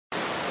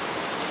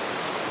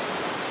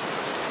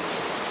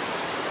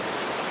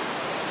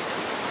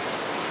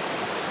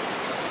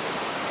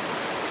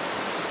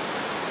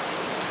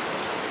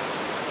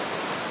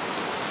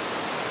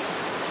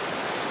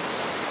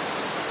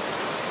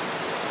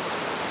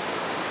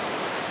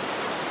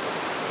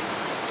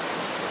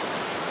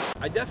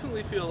I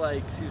definitely feel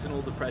like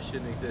seasonal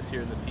depression exists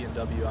here in the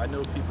PNW. I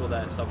know people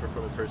that suffer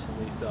from it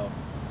personally, so.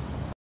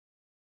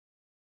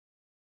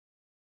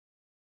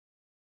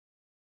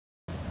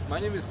 My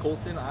name is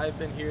Colton. I've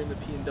been here in the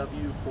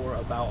PNW for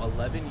about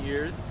 11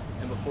 years,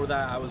 and before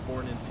that I was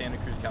born in Santa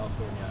Cruz,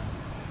 California.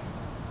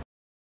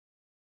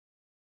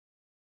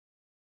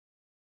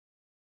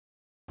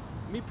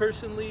 Me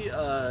personally,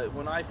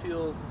 when I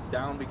feel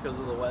down because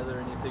of the weather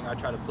or anything, I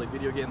try to play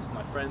video games with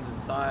my friends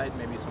inside,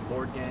 maybe some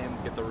board games,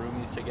 get the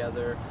roomies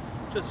together,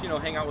 just,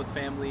 hang out with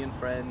family and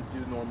friends, do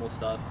normal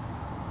stuff.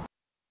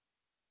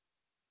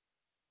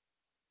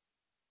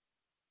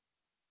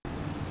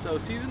 So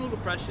seasonal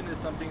depression is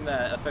something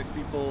that affects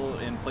people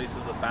in places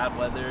with bad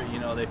weather.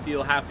 They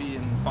feel happy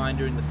and fine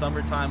during the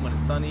summertime when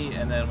it's sunny,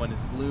 and then when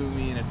it's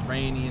gloomy and it's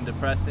rainy and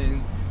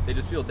depressing, they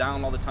just feel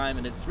down all the time,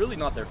 and it's really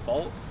not their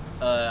fault.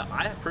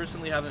 I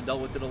personally haven't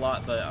dealt with it a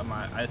lot, but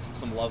I have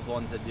some loved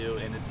ones that do,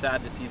 and it's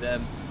sad to see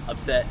them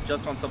upset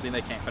just on something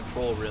they can't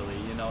control, really.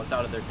 It's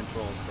out of their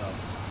control, so.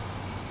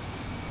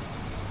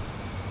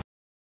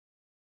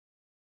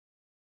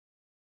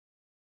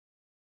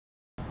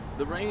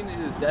 The rain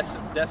is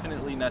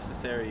definitely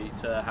necessary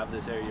to have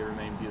this area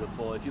remain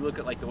beautiful. If you look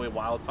at the way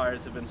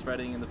wildfires have been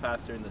spreading in the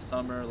past during the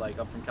summer,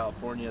 up from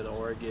California to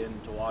Oregon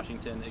to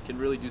Washington, it can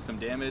really do some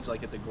damage,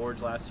 like at the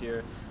gorge last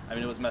year. I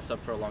mean, it was messed up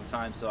for a long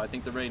time, so I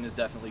think the rain is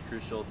definitely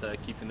crucial to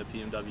keeping the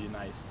PNW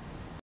nice.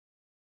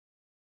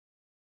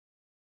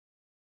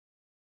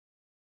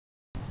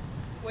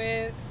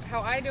 With how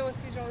I deal with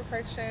seasonal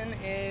depression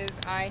is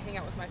I hang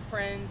out with my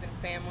friends and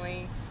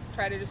family,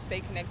 try to just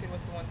stay connected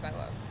with the ones I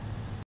love.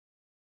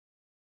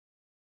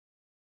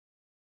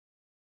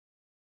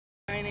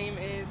 My name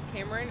is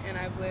Cameron, and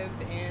I've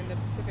lived in the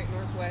Pacific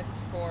Northwest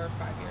for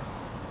 5 years.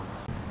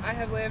 I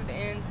have lived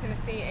in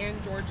Tennessee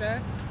and Georgia,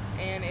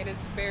 and it is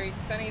very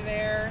sunny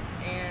there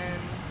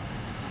and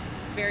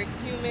very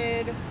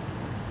humid,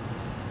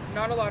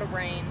 not a lot of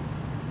rain.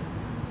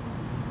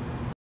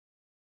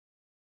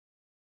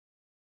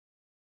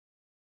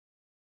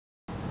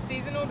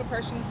 Seasonal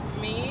depression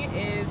to me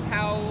is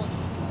how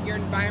your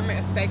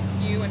environment affects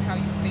you and how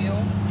you feel.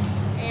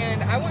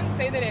 And I wouldn't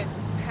say that it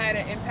had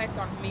an impact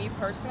on me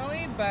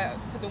personally, but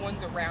to the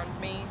ones around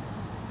me.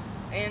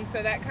 And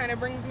so that kind of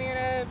brings me in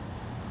a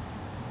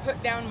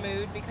put down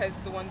mood because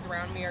the ones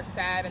around me are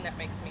sad, and that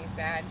makes me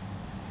sad.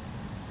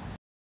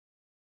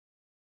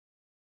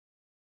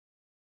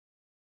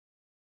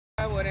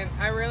 I wouldn't.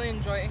 I really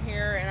enjoy it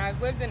here, and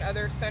I've lived in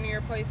other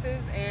sunnier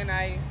places, and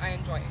I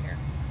enjoy it here.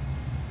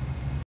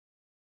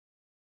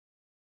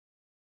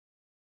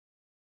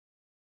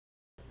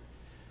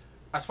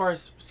 As far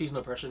as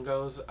seasonal depression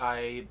goes,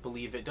 I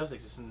believe it does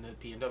exist in the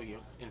PNW.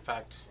 In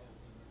fact,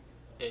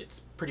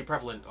 it's pretty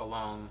prevalent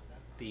along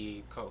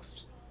the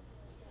coast.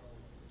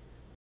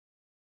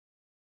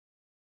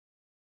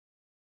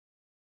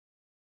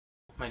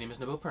 My name is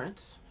Nabil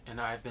Prince, and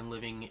I've been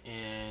living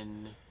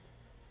in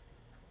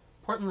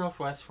Portland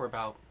Northwest for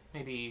about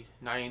maybe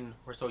 9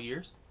 or so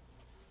years.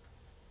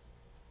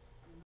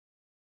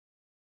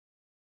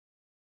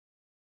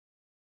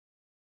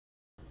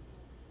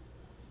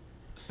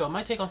 So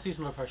my take on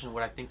seasonal depression,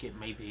 what I think it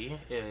may be,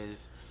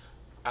 is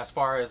as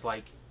far as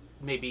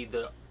maybe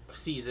the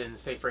seasons,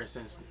 say for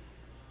instance,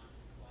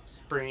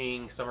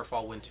 spring, summer,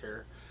 fall,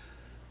 winter.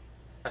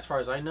 As far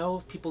as I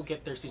know, people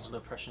get their seasonal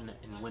depression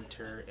in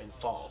winter and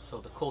fall,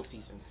 so the cold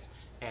seasons,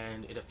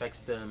 and it affects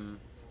them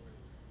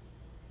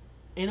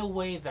in a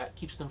way that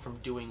keeps them from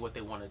doing what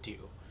they want to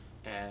do,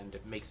 and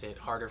it makes it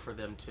harder for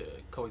them to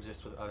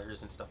coexist with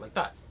others and stuff like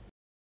that.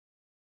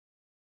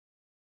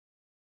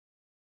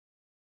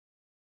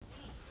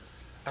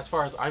 As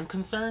far as I'm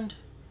concerned,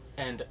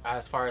 and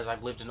as far as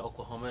I've lived in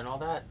Oklahoma and all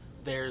that,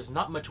 there's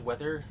not much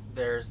weather.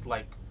 There's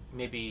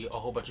maybe a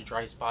whole bunch of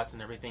dry spots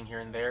and everything here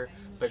and there,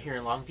 but here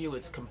in Longview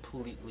it's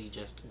completely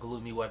just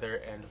gloomy weather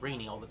and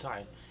rainy all the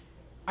time.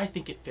 I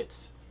think it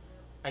fits.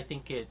 I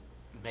think it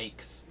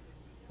makes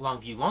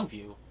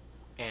Longview,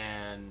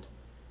 and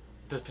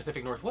the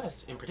Pacific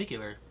Northwest in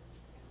particular,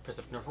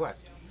 Pacific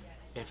Northwest.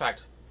 In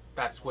fact,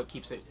 that's what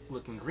keeps it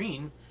looking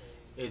green.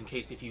 In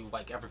case if you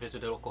ever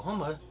visited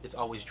Oklahoma, it's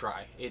always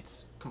dry.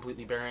 It's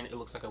completely barren. It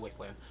looks like a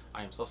wasteland.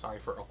 I am so sorry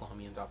for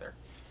Oklahomians out there.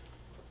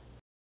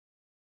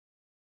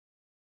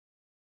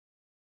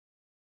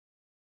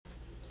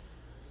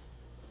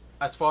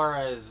 As far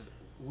as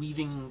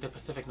leaving the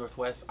Pacific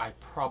Northwest, I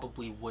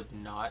probably would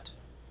not.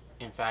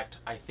 In fact,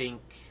 I think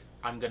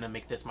I'm gonna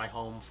make this my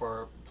home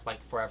for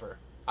forever.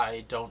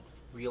 I don't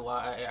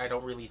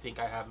really think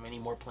I have many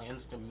more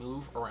plans to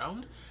move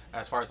around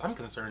as far as I'm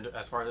concerned.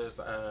 As far as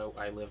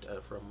I lived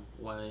from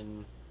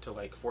 1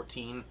 to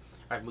 14,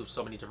 I've moved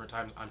so many different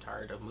times. I'm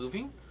tired of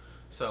moving,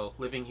 so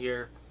living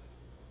here,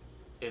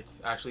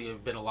 it's actually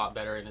been a lot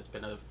better, and it's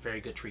been a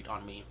very good treat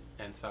on me,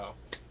 and so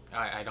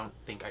I don't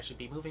think I should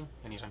be moving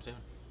anytime soon.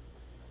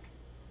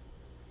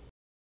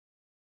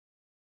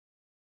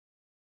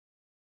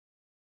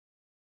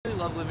 I really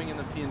love living in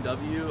the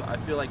PNW. I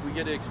feel like we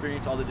get to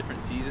experience all the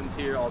different seasons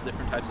here, all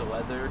different types of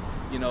weather.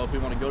 You know, if we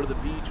want to go to the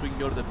beach, we can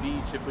go to the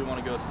beach. If we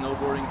want to go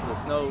snowboarding to the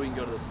snow, we can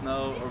go to the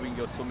snow, or we can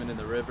go swimming in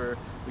the river.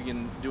 We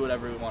can do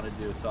whatever we want to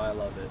do, so I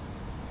love it.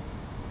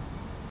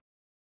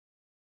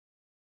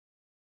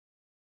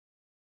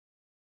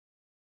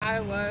 I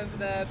love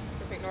the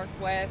Pacific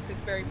Northwest.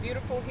 It's very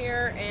beautiful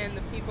here, and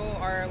the people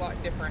are a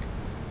lot different.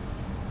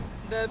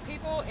 The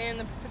people in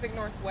the Pacific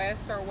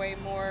Northwest are way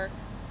more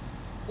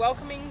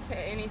welcoming to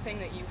anything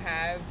that you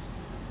have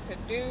to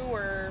do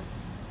or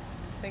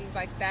things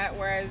like that,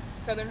 whereas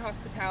Southern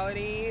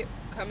hospitality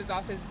comes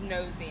off as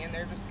nosy and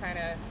they're just kind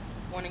of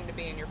wanting to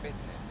be in your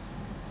business.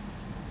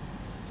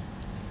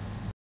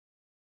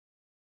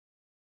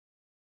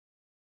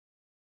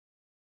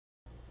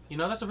 You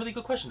know, that's a really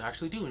good question. I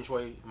actually do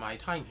enjoy my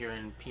time here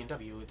in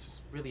PNW.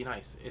 It's really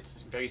nice.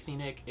 It's very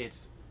scenic.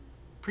 It's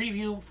pretty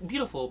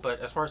beautiful, but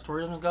as far as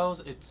tourism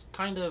goes, it's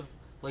kind of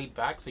laid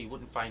back, so you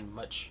wouldn't find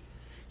much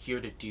here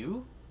to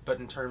do. But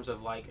in terms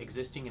of like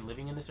existing and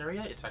living in this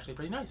area, it's actually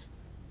pretty nice.